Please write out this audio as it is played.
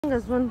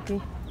ژوند کې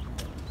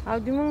او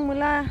د مونږ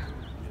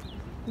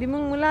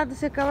ملا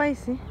داسې کوی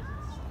سي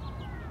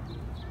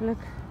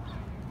لکه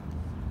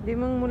د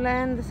مونږ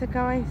ملایان داسې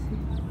کوی سي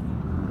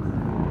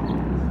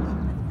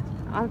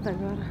هلته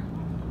ګوره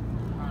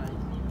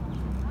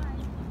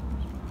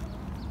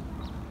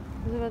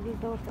زه به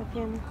دلته ورته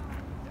کښېنم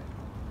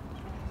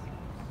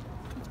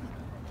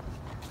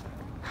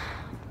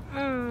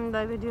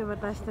دا ویډیو به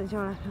تاسو ته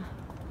جوړه کړم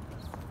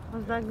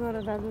اوس دا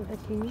ګوره دا دلته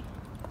کښېني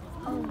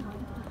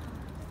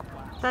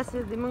تاسې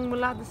د مونږ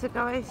ملا داسې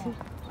کوی سي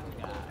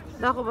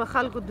دا خو به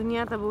خلکو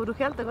دنیا ته به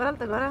وروښي هلته ګوره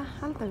هلته ګوره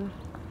هلته ګوره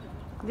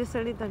دې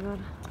سړي ته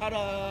ګوره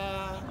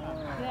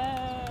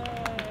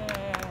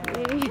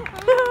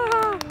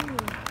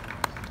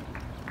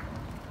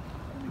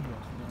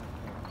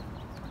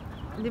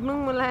د مونږ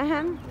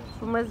ملایان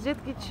په مسجد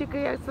کې چې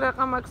کوي اکثر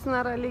رقم عکسونه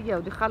رالیږي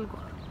او د خلکو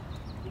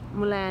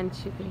ملایان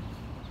چې کوي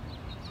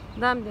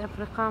دا هم د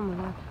افریقا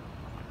ملا ده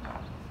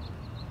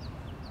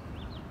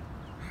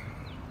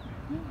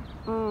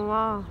Oh,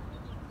 wow.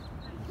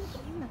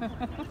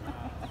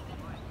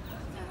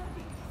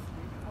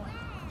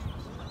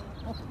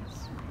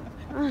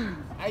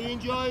 Are you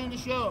enjoying the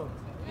show?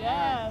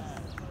 Yes.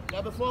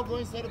 Now before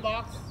going to the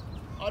box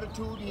or the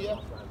tube here,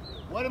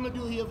 what I'm going to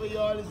do here for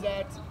y'all is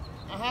that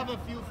I have a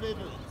few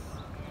favorites.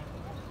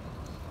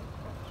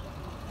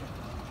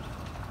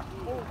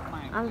 Oh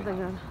my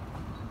God.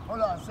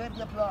 Hold on, save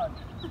the applaud.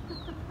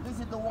 This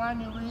is the one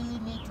you really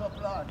need to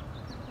applaud.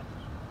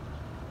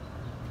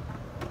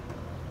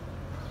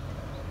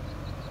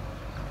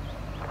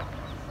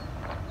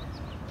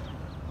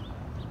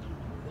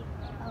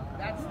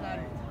 That's not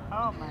it.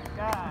 Oh my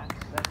gosh,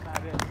 that's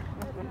not it.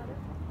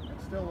 It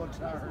still looks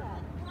hard.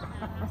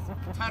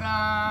 Ta-da!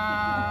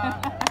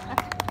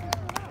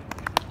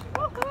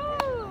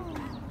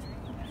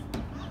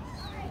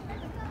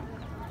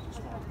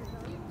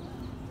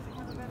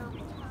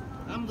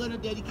 I'm going to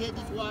dedicate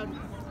this one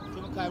to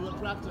my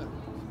chiropractor.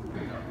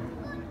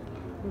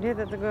 Get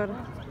it, girl.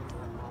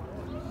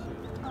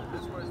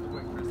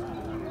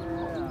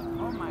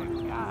 Oh my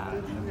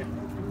god.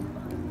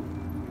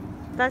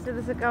 That's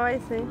the kawaii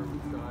say.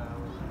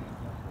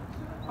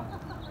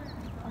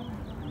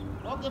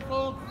 Okay,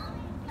 folks.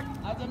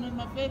 As I'm in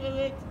my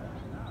favorite,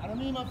 I don't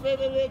mean my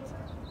favorite,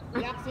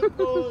 relaxing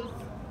pose.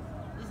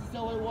 This is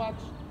how I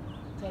watch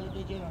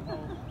television at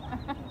home.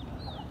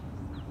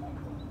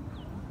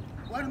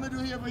 What I'm going to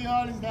do here for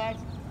y'all is that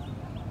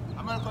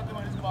I'm going to cut them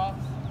on this box.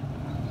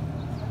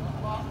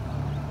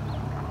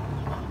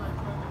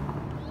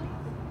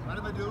 What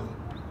am I do?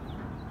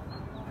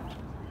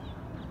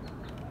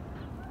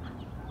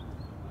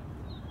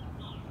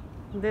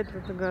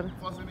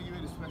 First, let me give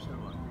you the special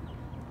one.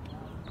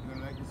 You're going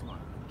to like this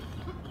one.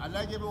 I'd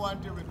like everyone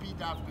to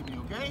repeat after me,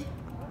 okay?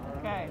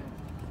 Okay.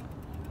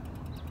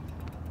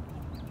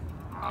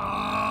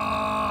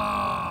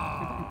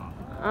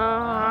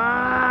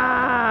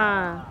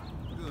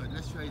 Good,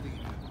 let's try it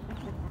again.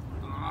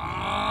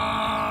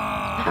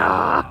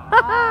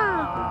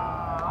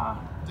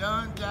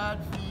 Don't that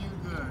feel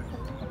good?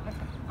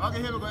 Okay,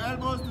 here we go.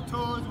 Elbows to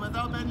toes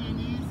without bending your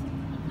knees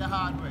the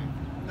hard way.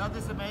 Now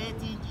this is my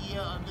 18th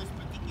year on this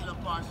particular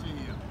posture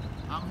here.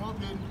 I'm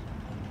hoping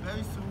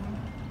very soon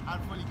I'll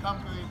fully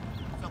conquer it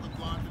so I could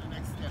go on to the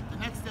next step. The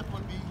next step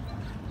would be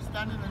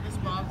standing in this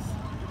box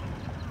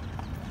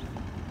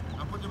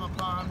and putting my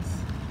palms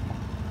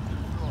to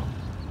the floor.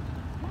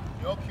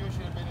 Your cue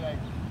should have been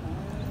like,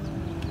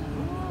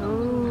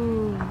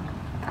 ooh.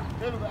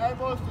 Here we go,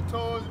 elbows to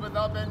toes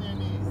without bending your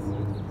knees.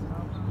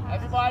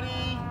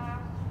 Everybody,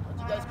 once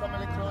you guys come a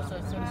little closer,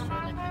 instead of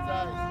straining your kids'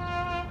 eyes,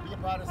 be a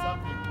part of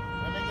something.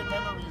 We're making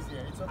memories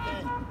here, it's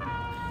okay.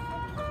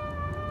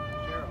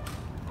 Cheryl.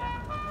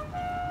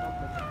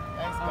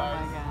 Thanks, guys.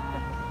 Oh my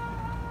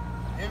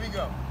god. Here we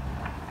go.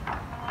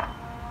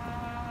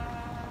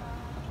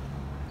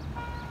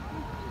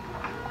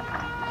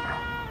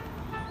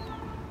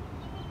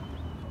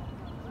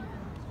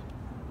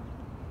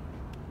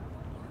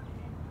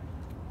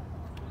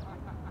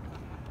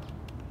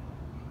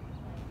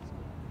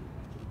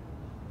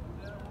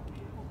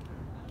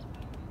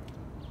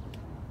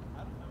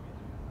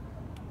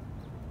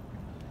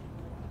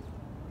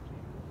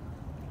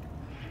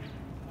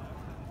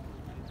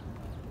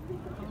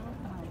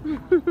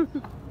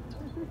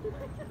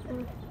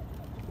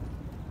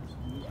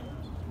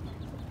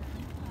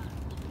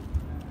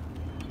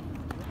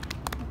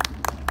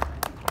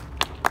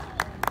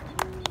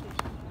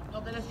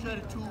 Okay, let's try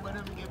the tube and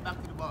then we get back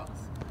to the box.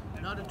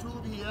 Now the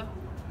tube here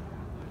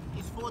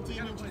is 14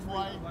 inches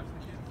wide.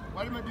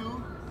 What I'm going to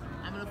do,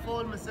 I'm going to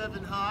fold myself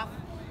in half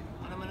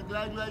and I'm going to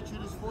glide right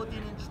through this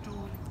 14-inch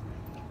tube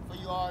for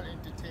you all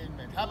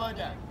entertainment. How about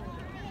that?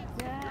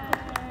 Yay!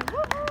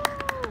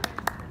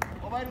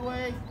 Oh, by the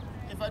way,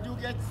 if I do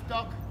get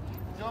stuck,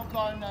 don't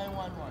call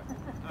 911.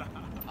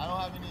 I don't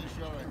have any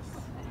insurance.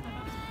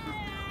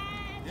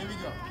 Here we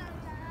go.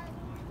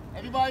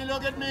 Everybody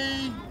look at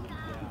me.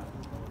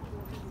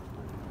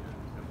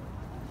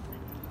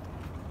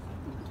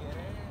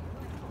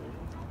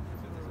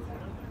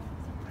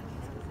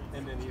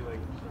 And then he like,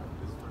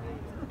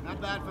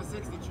 not bad for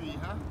 63. anniversary,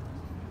 huh?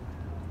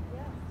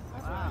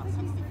 That's right,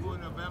 64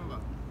 November.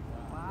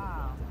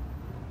 Wow.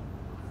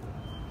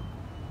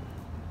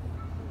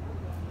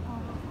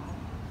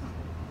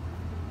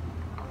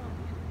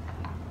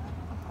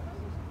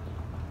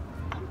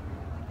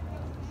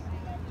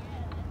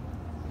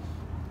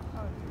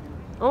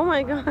 Oh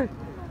my God.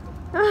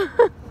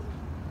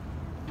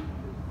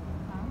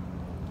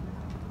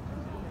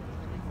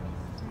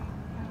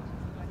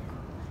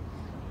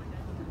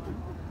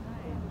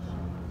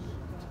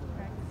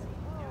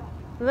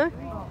 Look,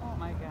 Oh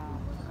my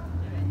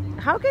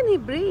gosh. how can he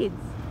breathe?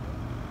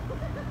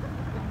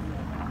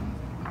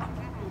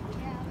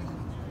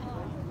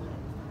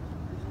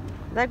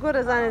 Dagor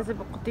azan se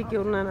bukti ki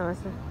urna na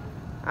wasa.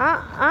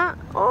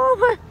 Oh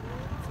my.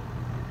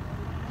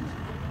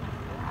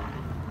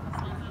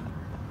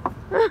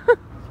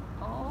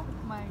 Oh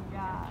my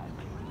gosh.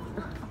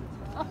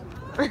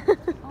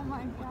 Oh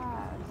my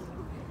gosh.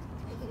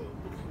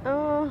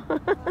 Oh. Oh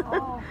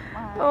my.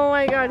 Oh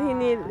my God, he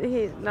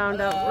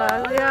round up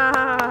last.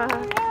 Yeah.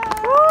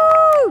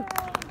 Woo!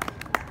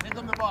 Here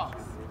come the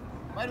box.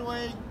 By the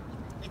way,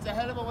 it's a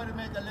hell of a way to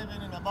make a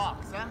living in a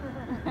box, huh?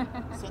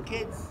 So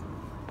kids,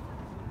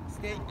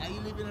 stay. Are you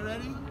leaving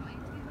already?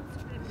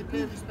 Did you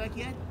pay respect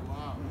yet?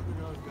 Wow, look at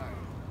those guys.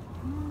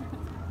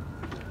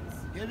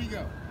 Here we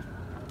go.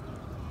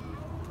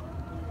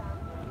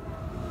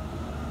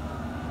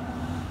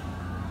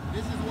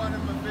 This is one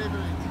of my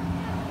favorites.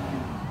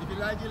 If you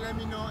like it, let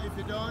me know. If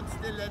you don't,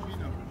 still let me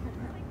know.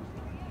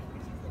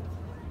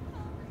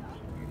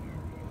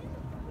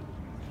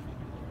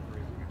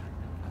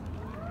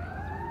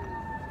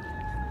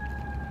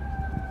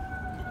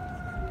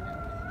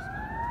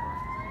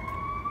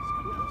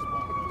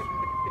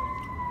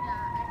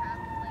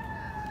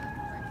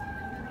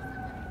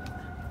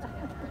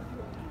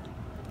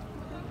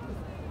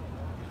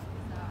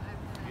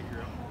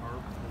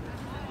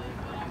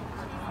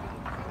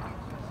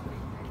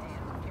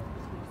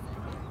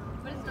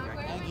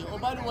 Thank you. Oh,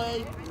 by the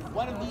way,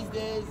 one of these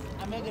days,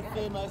 I may get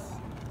famous,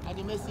 and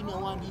you may see me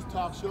on one of these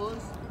talk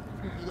shows.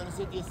 You're going to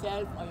say to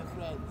yourself or your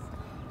friends,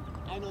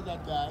 I know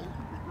that guy.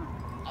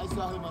 I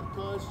saw him at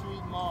Pearl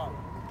Street Mall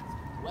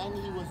when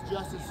he was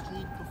just a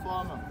street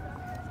performer,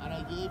 and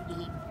I gave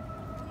him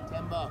 $10. You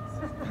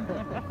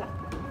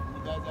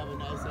guys have a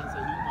nice sense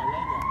of humor,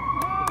 like that.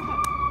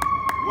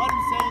 What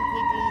I'm saying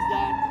quickly is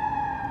that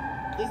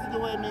this is the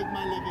way I make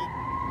my living.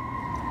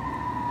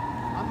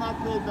 I'm not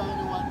paid by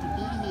anyone to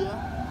be here,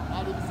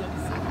 not even 7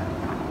 seconds.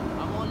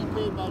 I'm only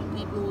paid by the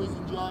people who is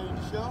enjoying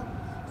the show.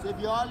 So if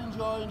you're all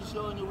enjoying the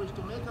show and you wish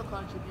to make a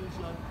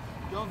contribution,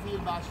 don't feel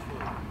bashful.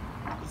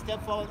 You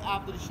step forward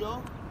after the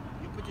show,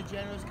 you put your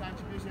generous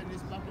contribution in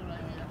this bucket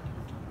right here,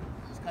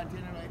 this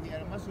container right here.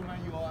 I must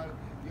remind you all,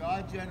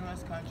 your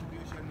generous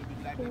contribution will be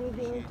gladly Can you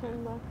give me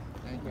appreciated. $10?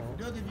 Thank you. For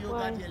those of you who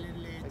Why? got here a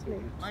little late,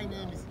 my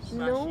name is Smashi.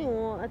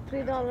 No, a $3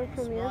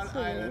 from Small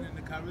yesterday. island in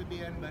the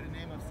Caribbean by the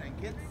name of St.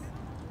 Kitts,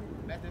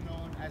 better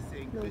known as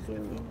St. No, Christopher.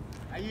 give me.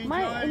 Are you In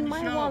enjoying the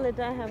my show? wallet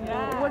I have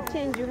more. What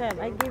change you have?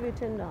 I give you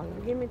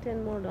 $10. Give me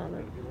 $10 more.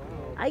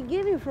 I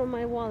give you from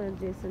my wallet,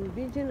 Jason.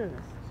 Be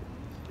generous.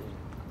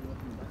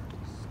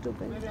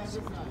 Stupid.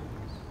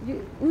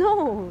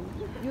 No,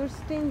 you're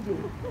stingy.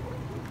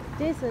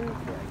 Jason.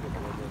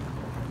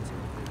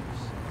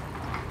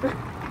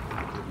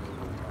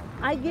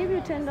 I gave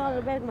you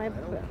 $10 back, my.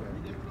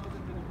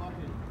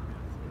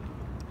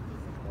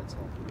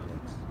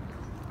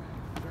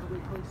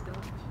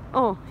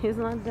 Oh, he's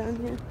not down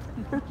here.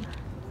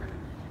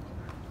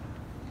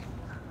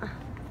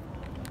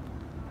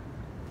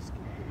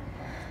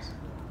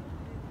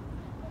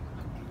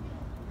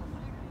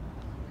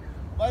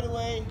 By the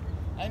way,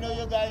 I know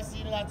you guys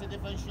seen lots of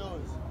different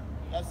shows.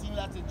 You've seen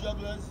lots of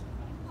jugglers,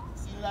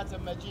 seen lots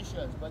of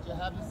magicians, but you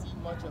haven't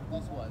seen much of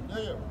this one,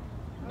 do you?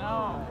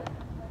 No.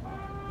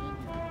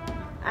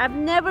 I've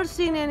never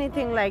seen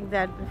anything like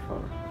that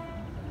before.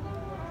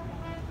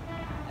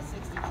 A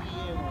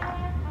 63-year-old.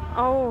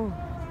 Oh,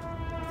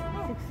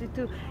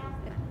 62.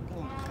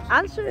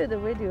 I'll show you the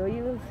video.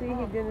 You will see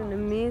he did an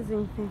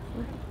amazing thing.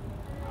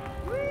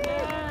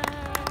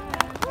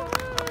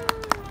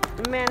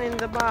 The man in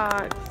the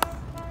box.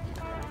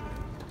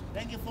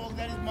 Thank you, folks.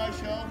 That is my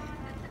show.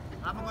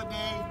 Have a good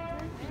day.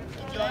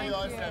 Enjoy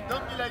yourself.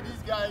 Don't be like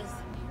these guys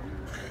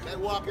that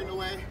walking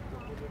away.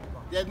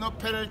 There's no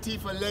penalty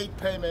for late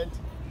payment.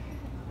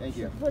 Thank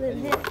you. Put it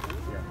here.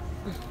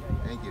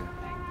 Thank you.